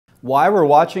Why we're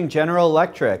watching General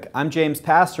Electric. I'm James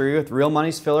Pastory with Real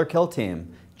Money's Fill or Kill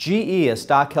team. GE, a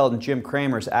stock held in Jim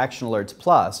Cramer's Action Alerts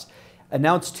Plus,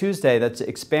 announced Tuesday that it's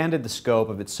expanded the scope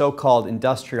of its so-called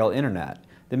industrial internet.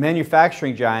 The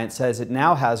manufacturing giant says it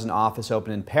now has an office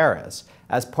open in Paris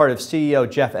as part of CEO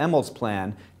Jeff Immelt's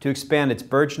plan to expand its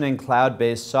burgeoning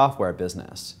cloud-based software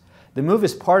business. The move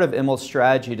is part of Immelt's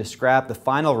strategy to scrap the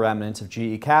final remnants of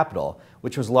GE Capital,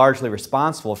 which was largely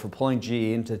responsible for pulling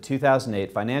GE into the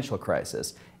 2008 financial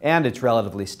crisis and its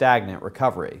relatively stagnant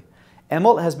recovery.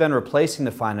 Immelt has been replacing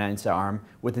the finance arm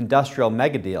with industrial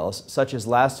megadeals, such as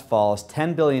last fall's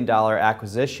 $10 billion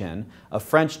acquisition of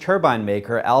French turbine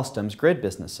maker Alstom's grid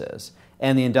businesses.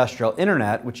 And the industrial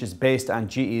internet, which is based on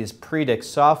GE's Predix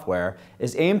software,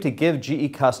 is aimed to give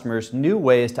GE customers new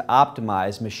ways to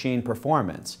optimize machine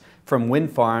performance, from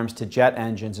wind farms to jet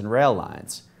engines and rail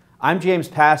lines. I'm James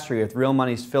Pastory with Real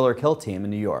Money's Fill or Kill team in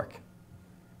New York.